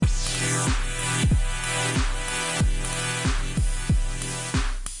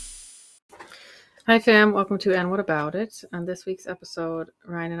Hi, fam. Welcome to And What About It? On this week's episode,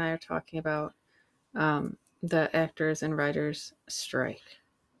 Ryan and I are talking about the actors and writers strike.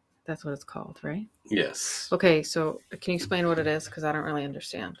 That's what it's called, right? Yes. Okay, so can you explain what it is? Because I don't really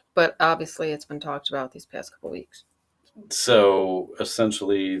understand. But obviously, it's been talked about these past couple weeks. So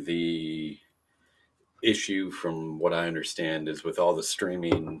essentially, the issue, from what I understand, is with all the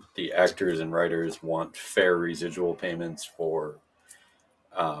streaming, the actors and writers want fair residual payments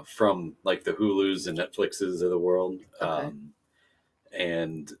from like the Hulus and Netflixes of the world. Okay.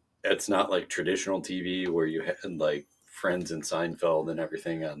 And it's not like traditional TV where you had like Friends and Seinfeld and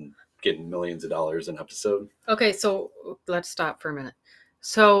everything on getting millions of dollars an episode. Okay, so let's stop for a minute.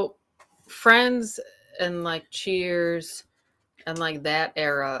 So, Friends and like Cheers and like that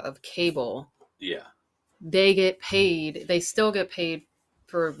era of cable, Yeah. they get paid. They still get paid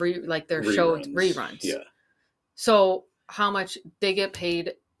for their show reruns. Yeah. So how much they get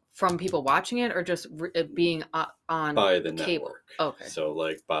paid from people watching it, or just it being on By the cable? network. Okay. So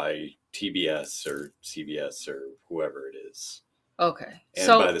like by TBS or CBS or whoever it is. Okay. And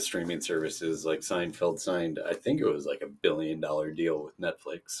so by the streaming services, like Seinfeld signed, I think it was like $1 billion deal with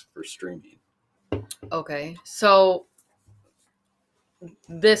Netflix for streaming. okay. So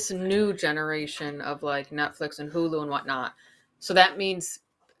this new generation of like Netflix and Hulu and whatnot. So that means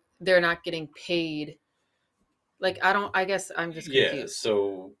they're not getting paid. Like I guess I'm just confused. Yeah.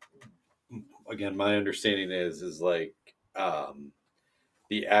 So again, my understanding is like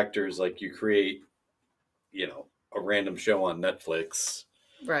the actors, like you create, a random show on Netflix,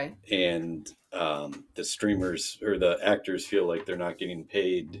 Right. and the streamers or the actors feel like they're not getting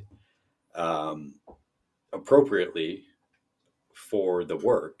paid appropriately for the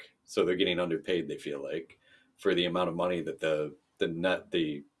work, so they're getting underpaid. They feel like for the amount of money that the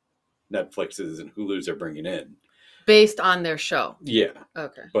Netflixes and Hulu's are bringing in, Based on their show. Yeah.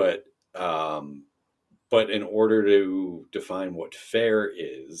 Okay. But in order to define what fair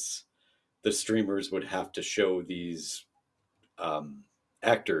is, the streamers would have to show these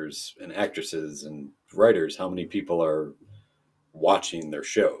actors and actresses and writers how many people are watching their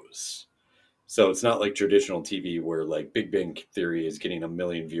shows. So it's not like traditional TV where like Big Bang Theory is getting 1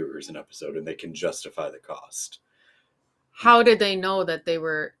 million viewers an episode and they can justify the cost. How did they know that they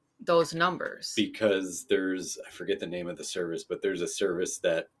were those numbers? Because I forget the name of the service, but there's a service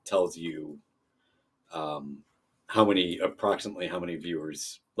that tells you approximately how many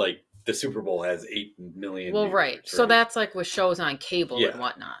viewers, like the Super Bowl has 8 million well, viewers, right. So that's like with shows on cable and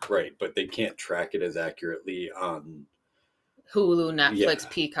whatnot. Right, but they can't track it as accurately on Hulu, Netflix,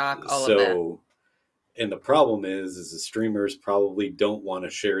 Peacock, all of that. And the problem is the streamers probably don't want to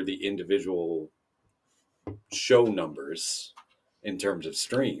share the individual show numbers in terms of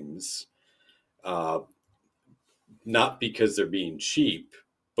streams, not because they're being cheap,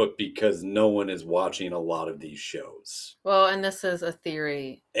 but because no one is watching a lot of these shows. Well, and this is a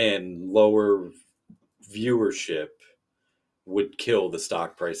theory. And lower viewership would kill the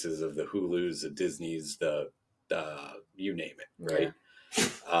stock prices of the Hulus, the Disneys, the you name it, right?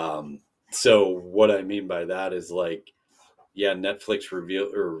 Yeah. So what I mean by that is like, yeah, Netflix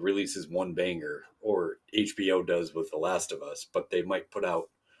releases one banger, or HBO does with The Last of Us, but they might put out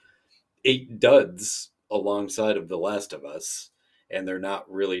 8 duds alongside of The Last of Us, and they're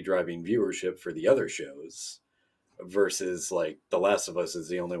not really driving viewership for the other shows, versus like The Last of Us is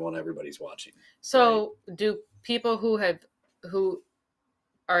the only one everybody's watching. So right? Do people who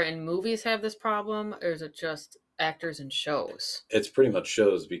are in movies have this problem, or is it just actors in shows? It's pretty much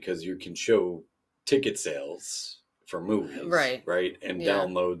shows, because you can show ticket sales for movies, right? And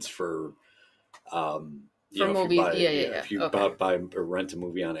downloads for movies. If you buy or rent a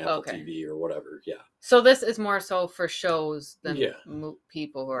movie on Apple TV or whatever, So this is more so for shows than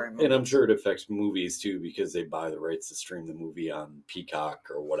people who are in movies. And I'm sure it affects movies too, because they buy the rights to stream the movie on Peacock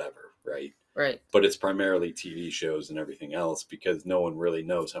or whatever, right? Right. But it's primarily TV shows and everything else, because no one really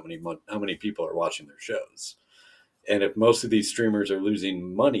knows how many people are watching their shows. And if most of these streamers are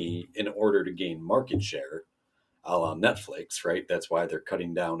losing money in order to gain market share, a la Netflix, right? That's why they're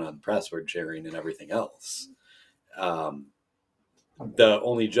cutting down on password sharing and everything else. The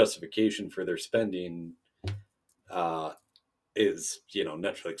only justification for their spending is,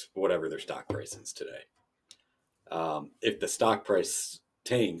 Netflix, whatever their stock price is today. If the stock price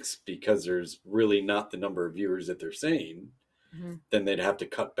tanks because there's really not the number of viewers that they're saying, then they'd have to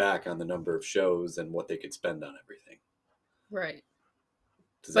cut back on the number of shows and what they could spend on everything. Right.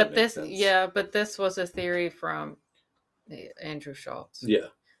 Does that make sense? But this was a theory from Andrew Schultz. Yeah.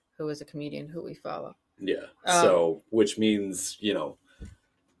 Who is a comedian who we follow. Yeah. So, which means, a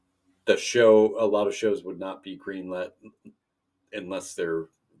lot of shows would not be greenlit unless they're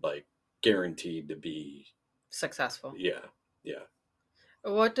like guaranteed to be successful. Yeah.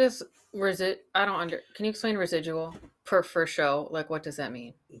 What does I don't can you explain residual per show? Like, what does that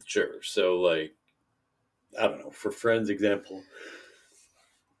mean? Sure. So, like, I don't know, for Friends example,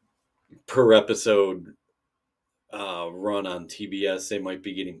 per episode run on TBS, they might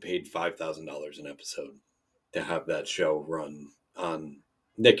be getting paid $5,000 an episode to have that show run on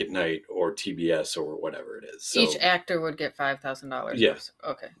Nick at Night or TBS or whatever it is. So, each actor would get $5,000. Yeah.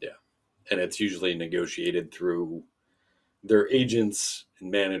 Okay. Yeah. And it's usually negotiated through their agents and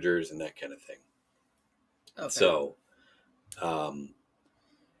managers and that kind of thing. Okay. So,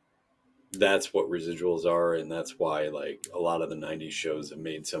 that's what residuals are, and that's why, like, a lot of the 90s shows have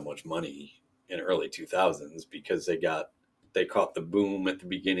made so much money in early 2000s, because they caught the boom at the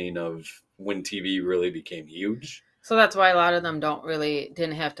beginning of when TV really became huge. So that's why a lot of them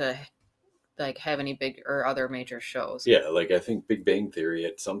didn't have to like have any big or other major shows. Yeah, like I think Big Bang Theory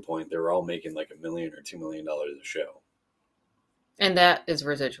at some point they were all making like $1 million or $2 million a show. And that is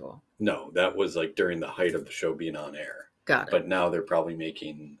residual. No, that was like during the height of the show being on air. Got it. But now they're probably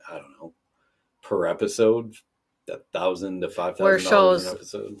making, I don't know, per episode, $1,000 to $5,000 an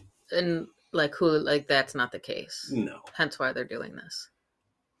episode. And like Hulu, like that's not the case. No. Hence why they're doing this.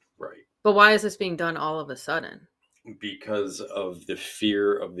 Right. But why is this being done all of a sudden? Because of the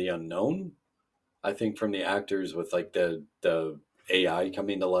fear of the unknown. I think from the actors with like the AI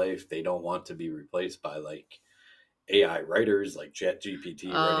coming to life, they don't want to be replaced by like AI writers like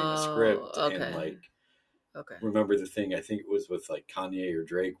ChatGPT writing a script. Okay. And like, remember the thing, I think it was with like Kanye or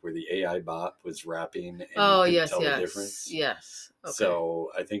Drake where the AI bot was rapping and you could tell the difference. Yes. Okay.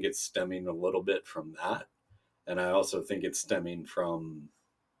 So I think it's stemming a little bit from that. And I also think it's stemming from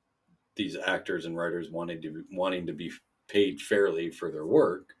these actors and writers wanting to be paid fairly for their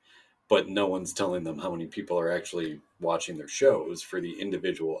work, but no one's telling them how many people are actually watching their shows for the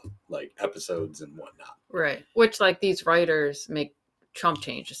individual like episodes and whatnot. Right. Which like these writers make chump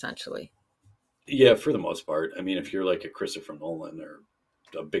change essentially. Yeah, for the most part. I mean, if you're like a Christopher Nolan or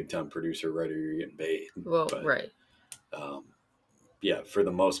a big time producer writer, you're getting paid. Well, but, right. Yeah, for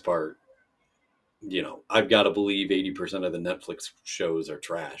the most part, you know, I've got to believe 80% of the Netflix shows are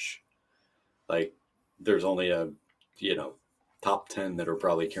trash. Like, there's only a, you know, top 10 that are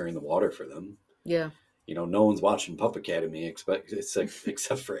probably carrying the water for them. Yeah. You know, no one's watching Pup Academy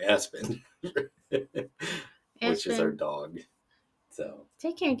except for Aspen, which is our dog. So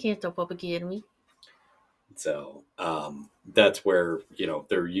they can't cancel Pup Academy. So that's where, you know,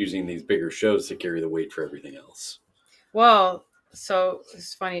 they're using these bigger shows to carry the weight for everything else. Well, so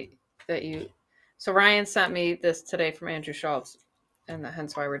it's funny that so Ryan sent me this today from Andrew Schultz, and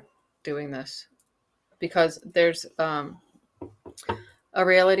hence why we're doing this, because there's a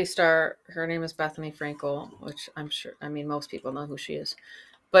reality star. Her name is Bethany Frankel, which I'm sure, I mean, most people know who she is,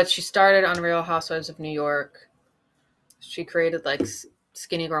 but she started on Real Housewives of New York. She created like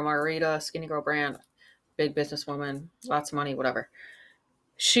Skinny Girl Margarita, Skinny Girl brand, big businesswoman, lots of money, whatever.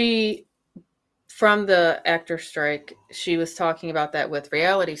 She, from the actor strike, she was talking about that with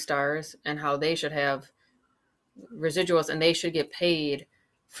reality stars and how they should have residuals and they should get paid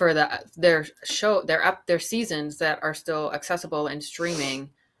for their show, their seasons that are still accessible and streaming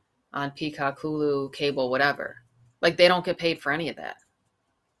on Peacock, Hulu, cable, whatever. Like, they don't get paid for any of that.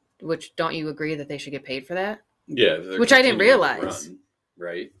 Which, don't you agree that they should get paid for that? Yeah. Which I didn't realize. Run,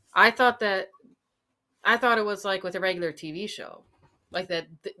 right. I thought it was like with a regular TV show, like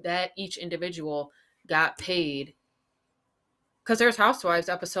that each individual got paid, because there's Housewives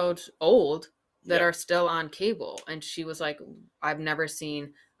episodes old that are still on cable, and she was like, I've never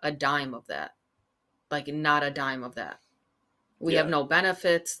seen a dime of that, like not a dime of that. We have no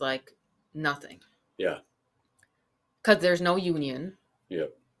benefits, like nothing. Yeah. Because there's no union.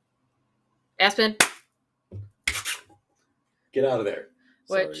 Yep. Aspen, get out of there.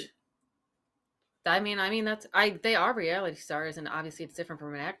 Which, sorry. I mean they are reality stars, and obviously it's different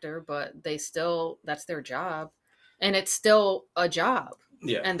from an actor, but that's their job, and it's still a job.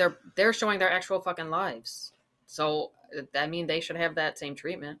 Yeah. And they're showing their actual fucking lives. So I mean, they should have that same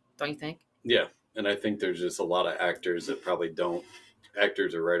treatment, don't you think? Yeah. And I think there's just a lot of actors that probably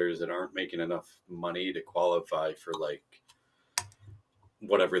actors or writers that aren't making enough money to qualify for like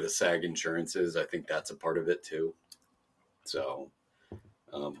whatever the SAG insurance is. I think that's a part of it too. So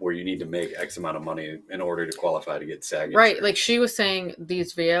where you need to make X amount of money in order to qualify to get SAG insurance. Right. Like she was saying,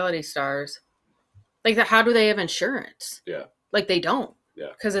 these reality stars, like how do they have insurance? Yeah. Like they don't.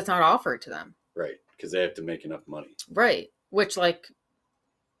 Yeah. Because it's not offered to them. Right. Because they have to make enough money. Right. Which, like,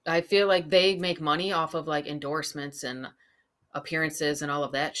 I feel like they make money off of like endorsements and appearances and all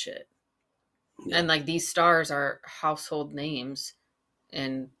of that shit. Yeah. And like these stars are household names,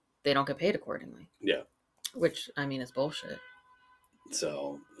 and they don't get paid accordingly. Yeah. Which, I mean, is bullshit.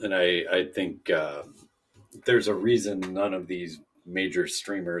 So, and I think there's a reason none of these major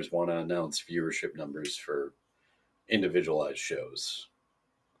streamers want to announce viewership numbers for individualized shows.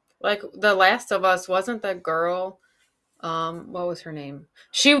 Like The Last of Us, wasn't that girl? What was her name?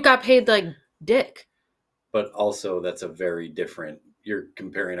 She got paid like dick. But also, that's a very different. You're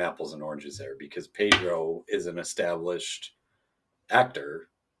comparing apples and oranges there, because Pedro is an established actor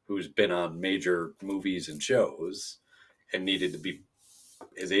who's been on major movies and shows and needed to be.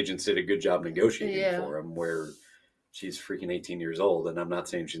 His agents did a good job negotiating for him, where she's freaking 18 years old, and I'm not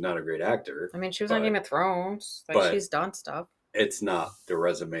saying she's not a great actor. I mean, she was on Game of Thrones. Like, she's done stuff. It's not the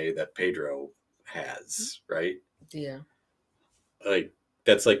resume that Pedro has, right? Yeah. Like,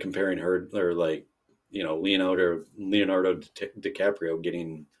 that's like comparing her, or like, you know, Leonardo DiCaprio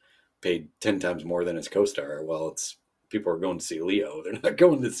getting paid 10 times more than his co-star. Well, it's people are going to see Leo. They're not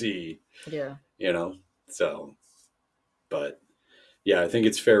going to see, you know, so, but yeah, I think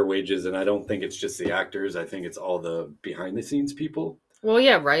it's fair wages, and I don't think it's just the actors. I think it's all the behind the scenes people. Well,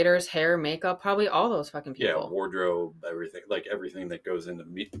 yeah, writers, hair, makeup, probably all those fucking people. Yeah, wardrobe, everything, like everything that goes into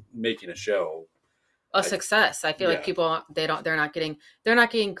making a show a success. I feel like people they're not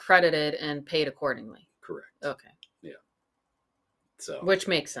getting credited and paid accordingly. Correct. Okay. Yeah. So, which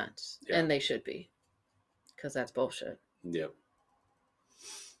makes sense, and they should be, because that's bullshit. Yep.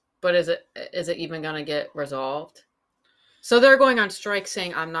 But is it even going to get resolved? So they're going on strike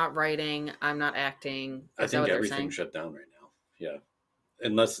saying, I'm not writing, I'm not acting. I think everything's shut down right now. Yeah.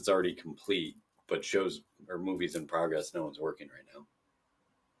 Unless it's already complete, but shows or movies in progress, no one's working right now.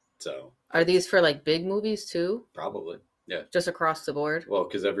 So. Are these for like big movies too? Probably. Yeah. Just across the board? Well,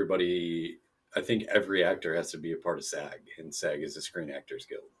 because I think every actor has to be a part of SAG, and SAG is the Screen Actors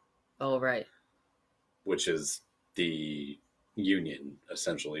Guild. Oh, right. Which is the union,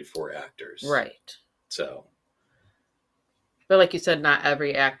 essentially, for actors. Right. So. But like you said, not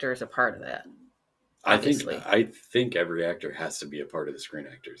every actor is a part of that. Obviously. I think every actor has to be a part of the Screen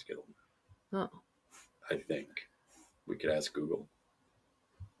Actors Guild. Oh. I think. We could ask Google.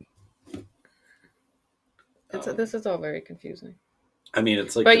 This is all very confusing. I mean,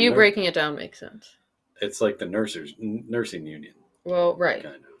 it's like... But you breaking it down makes sense. It's like the nursing union. Well, right.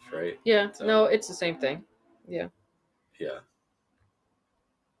 Kind of, right? Yeah. So, no, it's the same thing. Yeah. Yeah.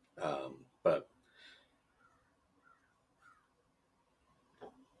 But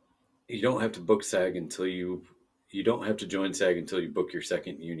you don't have to book SAG until you don't have to join SAG until you book your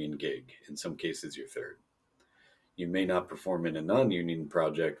second union gig. In some cases, your third. You may not perform in a non-union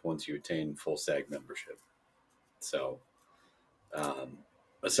project once you attain full SAG membership. So,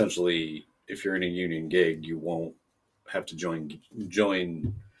 essentially, if you're in a union gig, you won't have to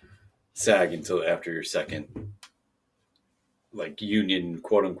join SAG until after your second, like, union,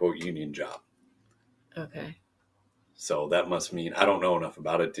 quote unquote, union job. Okay. So that must mean, I don't know enough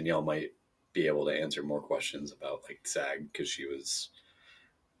about it. Danielle might be able to answer more questions about like SAG, because she was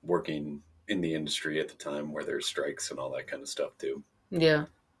working in the industry at the time where there's strikes and all that kind of stuff too. Yeah.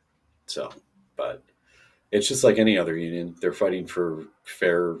 So, but it's just like any other union. They're fighting for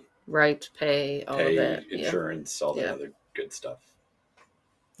fair pay, all of that. Insurance, all that other good stuff.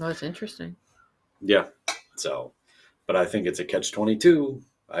 Oh, that's interesting. Yeah. So, but I think it's a catch-22.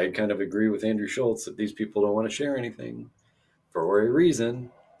 I kind of agree with Andrew Schultz that these people don't want to share anything for a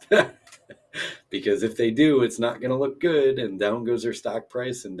reason. Because if they do, it's not going to look good, and down goes their stock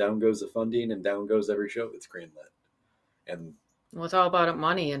price, and down goes the funding, and down goes every show that's greenlit. And well, it's all about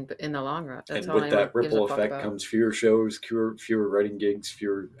money in the long run. That's and with that ripple effect comes fewer shows, fewer writing gigs,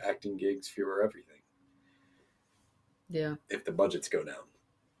 fewer acting gigs, fewer everything. Yeah. If the budgets go down,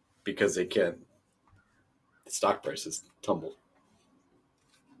 because they can't, the stock prices tumble.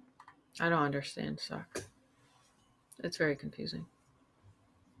 I don't understand stock. It's very confusing.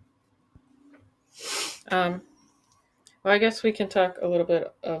 Well, I guess we can talk a little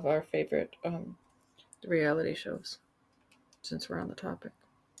bit of our favorite reality shows, since we're on the topic.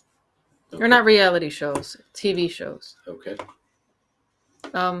 Okay. Or not reality shows, TV shows. Okay.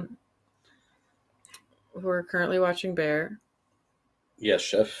 We're currently watching Bear. Yes,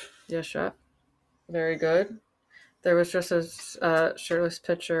 chef. Yes, chef. Very good. There was just a shirtless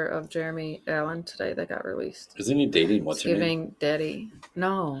picture of Jeremy Allen today that got released. Isn't he dating what's her name? Giving Daddy.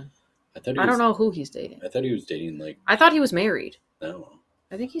 No. I don't know who he's dating. I thought he was dating like... I thought he was married. No.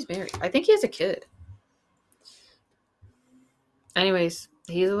 I think he's married. I think he has a kid. Anyways,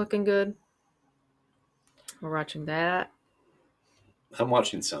 he's looking good. We're watching that. I'm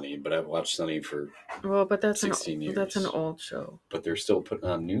watching Sunny, but I've watched Sunny for 16 years. That's an old show. But they're still putting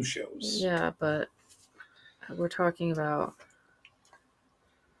on new shows. Yeah, but we're talking about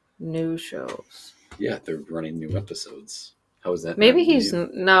New shows. Yeah, they're running new episodes. How is that? Maybe not he's new?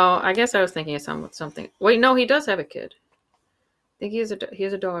 no. I guess I was thinking of something. Wait, no, he does have a kid. I think he has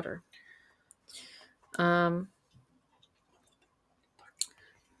a daughter.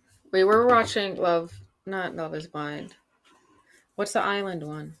 We were watching not Love Is Blind. What's the island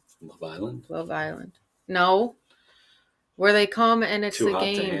one? Love Island. Love Island. No, where they come and it's Too the Hot to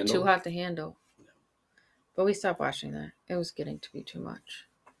game Handle? Too Hot to Handle. But we stopped watching that. It was getting to be too much.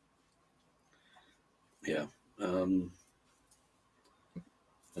 Yeah.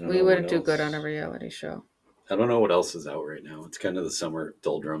 We wouldn't do good on a reality show. I don't know what else is out right now. It's kind of the summer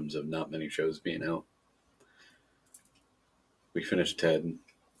doldrums of not many shows being out. We finished Ted.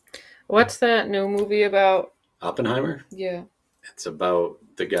 What's that new movie about? Oppenheimer? Yeah. It's about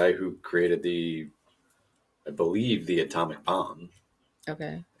the guy who created I believe, the atomic bomb.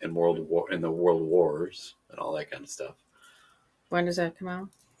 Okay. In the world wars and all that kind of stuff. When does that come out?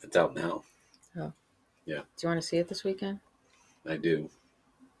 It's out now. Oh. Yeah. Do you want to see it this weekend? I do.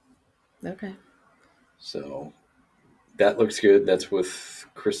 Okay. So that looks good. That's with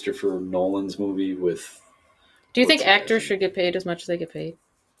Christopher Nolan's movie with... Do you think actors should get paid as much as they get paid?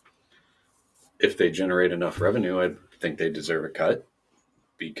 If they generate enough revenue, I think they deserve a cut.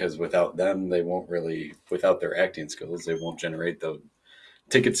 Because without them, they won't really... Without their acting skills, they won't generate the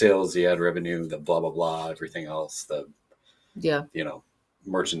ticket sales, the ad revenue, the blah, blah, blah, everything else. Yeah.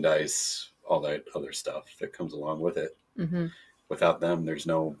 Merchandise, all that other stuff that comes along with it. Mm-hmm. Without them, there's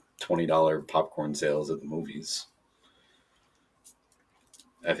no $20 popcorn sales at the movies.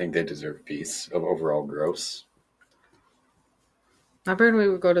 I think they deserve a piece of overall gross. Remember when we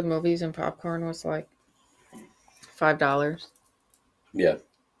would go to the movies and popcorn was like $5? Yeah.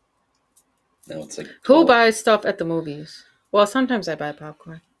 Now it's like... Who buys stuff at the movies? Well, sometimes I buy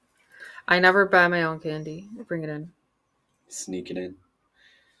popcorn. I never buy my own candy. I bring it in. Sneak it in.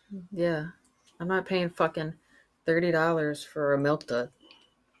 Yeah. I'm not paying fucking $30 for a milk dud.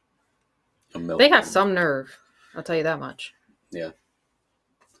 They have some nerve. I'll tell you that much. Yeah.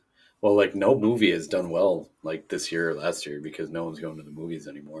 Well, like, no movie has done well like this year or last year because no one's going to the movies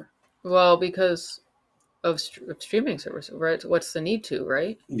anymore. Well, because of streaming services, right? What's the need to,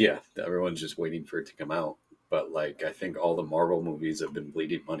 right? Yeah. Everyone's just waiting for it to come out. But, like, I think all the Marvel movies have been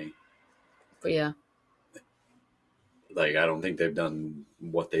bleeding money. But yeah. Like, I don't think they've done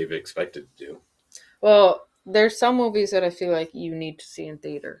what they've expected to do. Well, there's some movies that I feel like you need to see in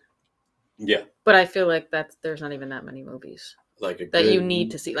theater. Yeah. But I feel like there's not even that many movies that you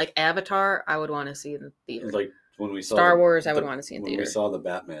need to see. Like Avatar, I would want to see in the theater. Like when we saw Star Wars, I would want to see in theater. When we saw the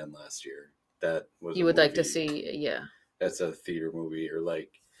Batman last year, that was you would like to see, yeah. That's a theater movie, or like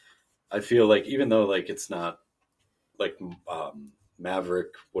I feel like even though like it's not like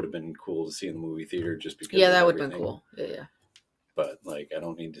Maverick would have been cool to see in the movie theater just because that would have been cool. Yeah. But like I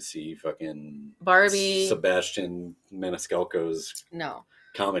don't need to see fucking Barbie, Sebastian Maniscalco's no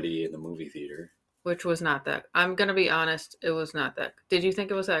comedy in the movie theater. Which was not that. I'm gonna be honest. It was not that. Did you think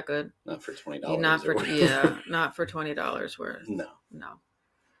it was that good? Not for $20. Not for not for $20 worth. No.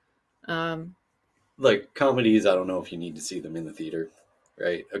 Like comedies, I don't know if you need to see them in the theater,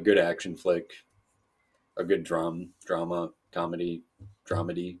 right? A good action flick, a good drama, comedy,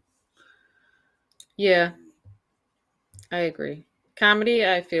 dramedy. Yeah, I agree. Comedy,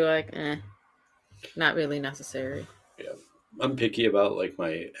 I feel like, not really necessary. Yeah. I'm picky about like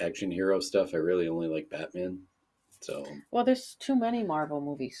my action hero stuff. I really only like Batman. So well, there's too many Marvel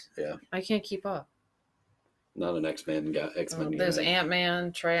movies. Yeah, I can't keep up. Not an X-Men guy. There's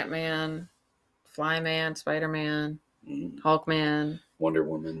Ant-Man, Trap-Man, Fly-Man, Spider-Man, Hulk-Man, Wonder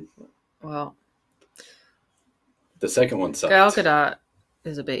Woman. Well, the second one sucked. Gal Gadot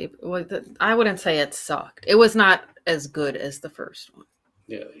is a babe. Well, I wouldn't say it sucked. It was not as good as the first one.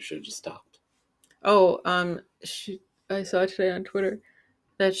 Yeah, you should have just stopped. Oh, I saw today on Twitter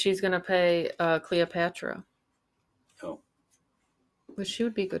that she's going to play Cleopatra. Oh. But she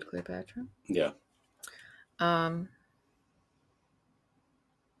would be good Cleopatra. Yeah.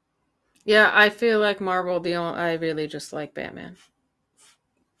 Yeah, I feel like Marvel, I really just like Batman.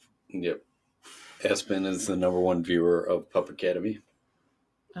 Yep. Aspen is the #1 viewer of Pup Academy.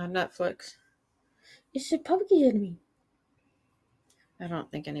 On Netflix. It's a Pup Academy. I don't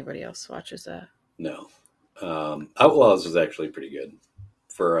think anybody else watches that. No. Outlaws was actually pretty good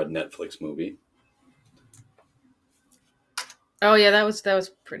for a Netflix movie. Oh yeah, that was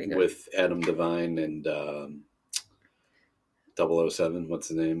pretty good. With Adam Devine and 007, what's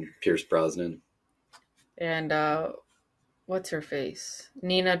his name? Pierce Brosnan. And what's her face?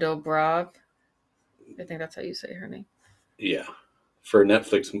 Nina Dobrev. I think that's how you say her name. Yeah. for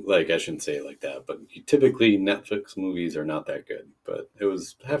Netflix, like I shouldn't say it like that, but typically Netflix movies are not that good. But it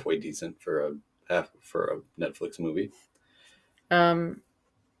was halfway decent for a Netflix movie.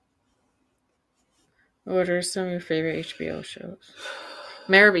 What are some of your favorite HBO shows?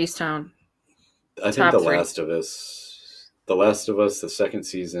 Mayor of Easttown. I think Top three. The Last of Us, the second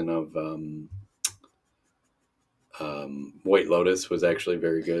season of White Lotus was actually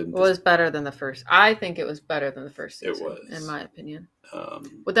very good. Was better than the first. I think it was better than the first season. It was, in my opinion.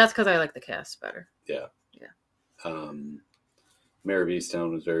 But that's because I like the cast better. Yeah. Yeah. Mayor of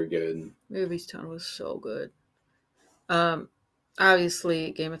Easttown was very good. Mayor of Easttown was so good.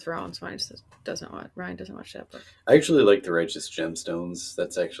 Obviously, Game of Thrones. Ryan doesn't watch that, but I actually like The Righteous Gemstones.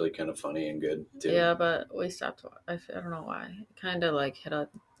 That's actually kind of funny and good too. Yeah, but we stopped. I don't know why. It kind of like hit a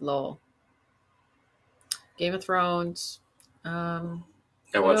lull. Game of Thrones. I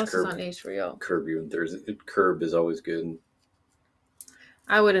what watch else Curb. is on HBO? Curb Your Enthusiasm. Curb is always good.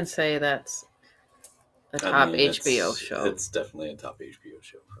 I wouldn't say that's a top HBO show. It's definitely a top HBO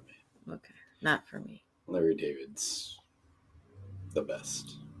show for me. Okay, not for me. Larry David's the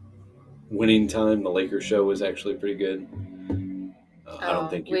best. Winning Time, the Lakers show, was actually pretty good. I don't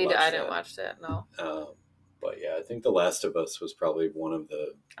think you watched I didn't watch that, no. But yeah, I think The Last of Us was probably one of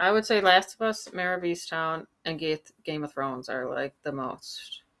the... I would say Last of Us, Mayor of Easttown, and Game of Thrones are like the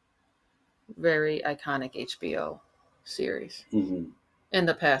most very iconic HBO series in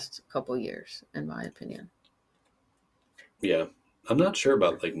the past couple years, in my opinion. Yeah. I'm not sure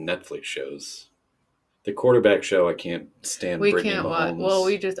about like Netflix shows. The quarterback show, I can't stand. Brittany Mahomes. Well,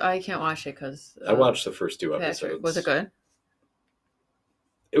 I can't watch it because I watched the first 2 episodes. Was it good?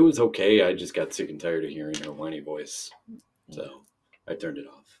 It was okay. I just got sick and tired of hearing her whiny voice, so I turned it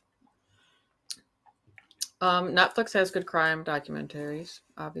off. Netflix has good crime documentaries,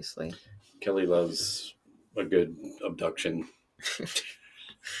 obviously. Kelly loves a good abduction.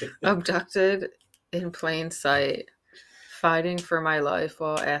 Abducted in plain sight. Fighting for my life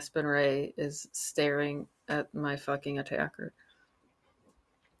while Aspen Ray is staring at my fucking attacker.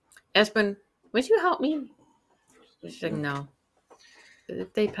 Aspen, would you help me? She's like, no.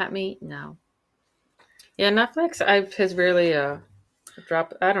 If they pet me, no. Yeah, Netflix has really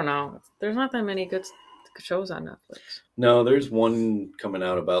dropped. I don't know. There's not that many good shows on Netflix. No, there's one coming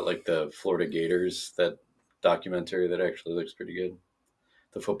out about like the Florida Gators, that documentary that actually looks pretty good.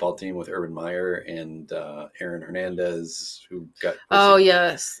 The football team with Urban Meyer and Aaron Hernandez, who got... Oh,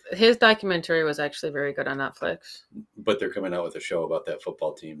 yes. His documentary was actually very good on Netflix. But they're coming out with a show about that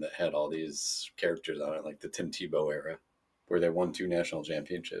football team that had all these characters on it, like the Tim Tebow era, where they won 2 national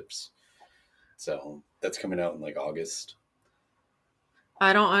championships. So that's coming out in like August.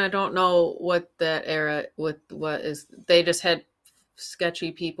 I don't know what that era, what is... They just had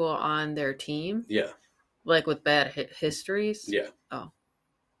sketchy people on their team? Yeah. Like with bad histories? Yeah. Oh.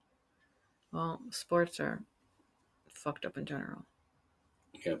 Well, sports are fucked up in general.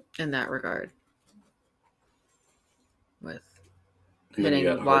 Yeah. In that regard. With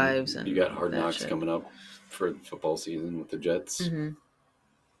hitting wives and... You got Hard Knocks coming up for football season with the Jets. Mm-hmm.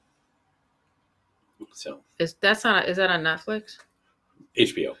 So. Is that on Netflix?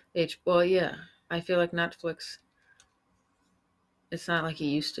 HBO. Well, yeah. I feel like Netflix... It's not like it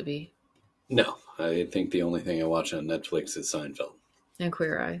used to be. No. I think the only thing I watch on Netflix is Seinfeld. And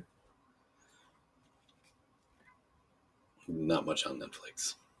Queer Eye. Not much on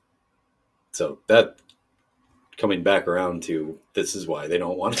Netflix. So that, coming back around to, this is why they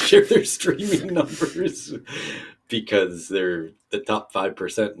don't want to share their streaming numbers, because they're the top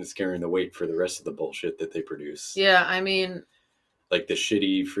 5% is carrying the weight for the rest of the bullshit that they produce. Yeah, I mean, like the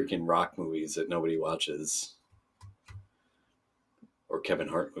shitty freaking rock movies that nobody watches, or Kevin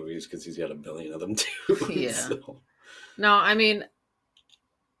Hart movies because he's got a billion of them too. Yeah. So. No, I mean,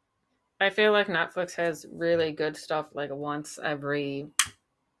 I feel like Netflix has really good stuff like once every,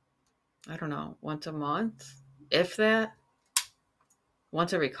 I don't know, once a month, if that.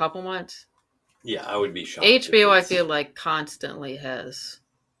 Once every couple months. Yeah, I would be shocked. HBO, I feel like, constantly has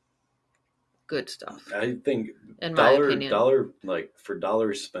good stuff. I think, in my opinion, like for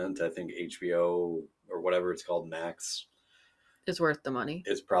dollars spent, I think HBO or whatever it's called, Max, is worth the money.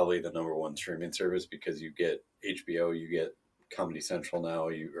 It's probably the number one streaming service because you get HBO, you get Comedy Central now,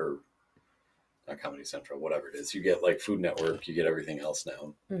 or not Comedy Central, whatever it is. You get like Food Network, you get everything else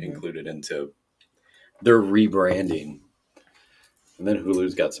now included into their rebranding. And then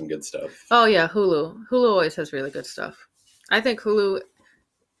Hulu's got some good stuff. Oh yeah, Hulu. Hulu always has really good stuff. I think Hulu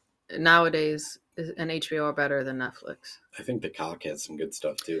nowadays and HBO are better than Netflix. I think Peacock has some good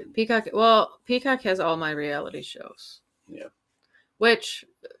stuff too. Peacock has all my reality shows. Yeah. Which,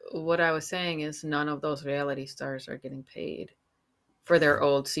 what I was saying is none of those reality stars are getting paid for their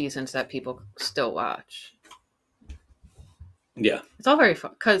old seasons that people still watch. Yeah. It's all very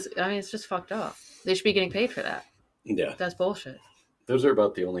because it's just fucked up. They should be getting paid for that. Yeah. That's bullshit. Those are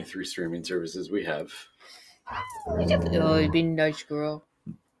about the only 3 streaming services we have. Oh, you'd be nice, girl.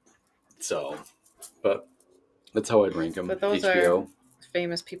 So, but that's how I'd rank them. But those HBO. are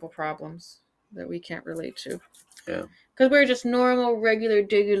famous people problems that we can't relate to. Yeah. Because we're just normal, regular,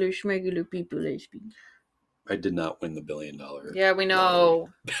 digular, schmegular people, lesbians. I did not win the $1 billion. Yeah, we know.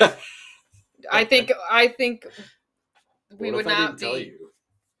 I think we would not be. Tell you?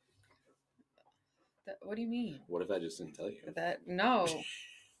 What do you mean? What if I just didn't tell you? That no.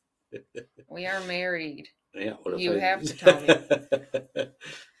 We are married. Yeah. What if you have to tell me.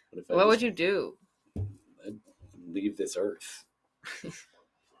 What would you do? I'd leave this earth.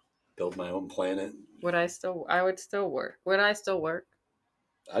 Build my own planet. I would still work. Would I still work?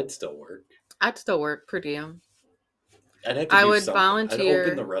 I'd still work. I'd still work per diem. I would volunteer. I'd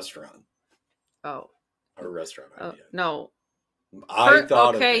open the restaurant. Oh. Our restaurant idea. No. I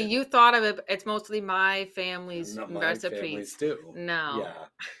thought of it. You thought of it. But it's mostly my family's recipe. Families too. No.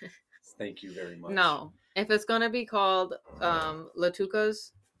 Yeah. Thank you very much. No. If it's gonna be called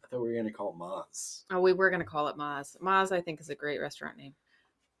Latuca's. I thought we were gonna call it Maz. Oh, we were gonna call it Maz. Maz, I think, is a great restaurant name.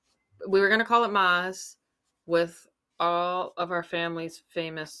 We were gonna call it Maz with all of our family's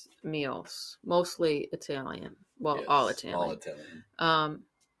famous meals, mostly Italian. Well, Yes, all Italian. All Italian.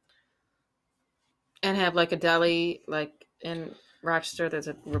 And have like a deli, like in Rochester, there's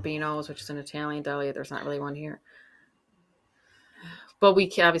a Rubino's, which is an Italian deli. There's not really one here. But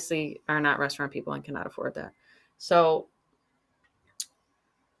we obviously are not restaurant people and cannot afford that. So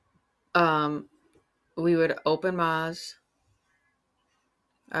we would open Maz.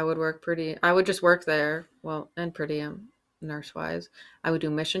 I would just work there. Well, and per diem, nurse-wise. I would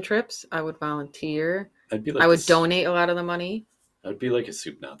do mission trips. I would volunteer. I would donate a lot of the money. I'd be like a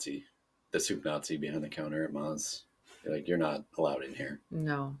soup Nazi. The soup Nazi behind the counter at Maz. Like, you're not allowed in here.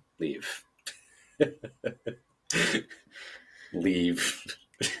 No. Leave. Leave.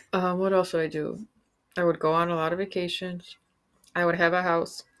 What else would I do? I would go on a lot of vacations. I would have a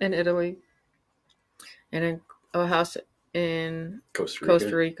house in Italy. And a house in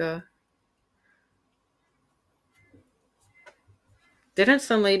Costa Rica. Didn't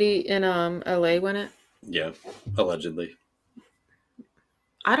some lady in LA win it? Yeah, allegedly.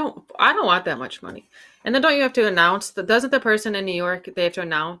 I don't want that much money. And then don't you have to announce that? Doesn't the person in New York, they have to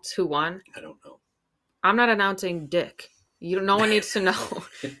announce who won? I don't know. I'm not announcing dick. No one needs to know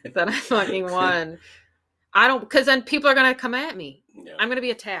that I fucking won. Because then people are gonna come at me. Yeah. I'm gonna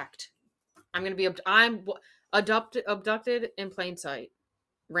be attacked. I'm abducted in plain sight.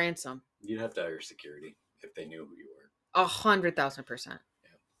 Ransom. You'd have to hire security if they knew who you were. 100,000%. Yeah.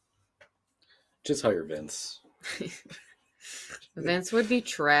 Just hire Vince. Vince would be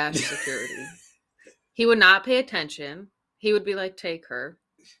trash security. He would not pay attention. He would be like, take her.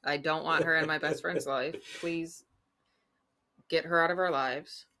 I don't want her in my best friend's life. Please get her out of our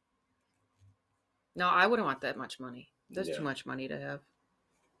lives. No, I wouldn't want that much money. That's too much money to have.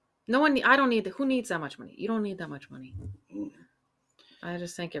 Who needs that much money? You don't need that much money. I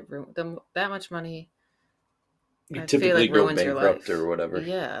just think that much money. You typically go bankrupt or whatever.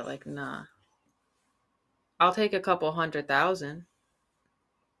 Yeah, like, nah. I'll take a couple 100,000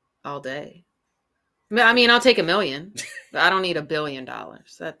 all day. I mean, I'll take $1 million, but I don't need $1 billion.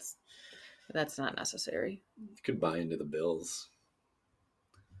 That's not necessary. You could buy into the bills.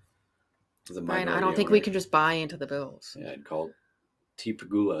 Brian, I don't think we can just buy into the bills. Yeah, I'd call T.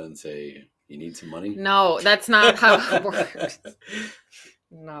 Pagula and say, you need some money? No, that's not how it works.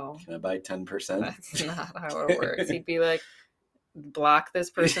 No. Can I buy 10%? That's not how it works. He'd be like, block this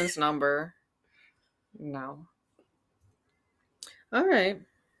person's number. No. All right.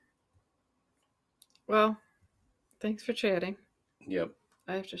 Well, thanks for chatting. Yep.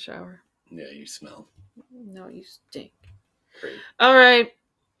 I have to shower. Yeah, you smell. No, you stink. Great. All right.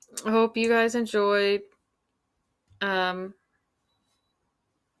 I hope you guys enjoyed. Guys,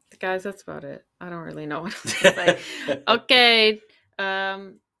 that's about it. I don't really know what else to say. Okay.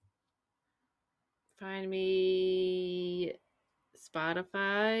 Find me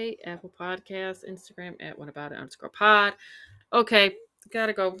Spotify, Apple Podcasts, Instagram at whatabout_pod. Okay,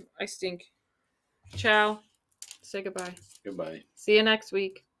 gotta go. I stink. Ciao. Say goodbye. Goodbye. See you next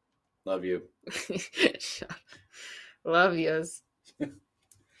week. Love you. Love yous.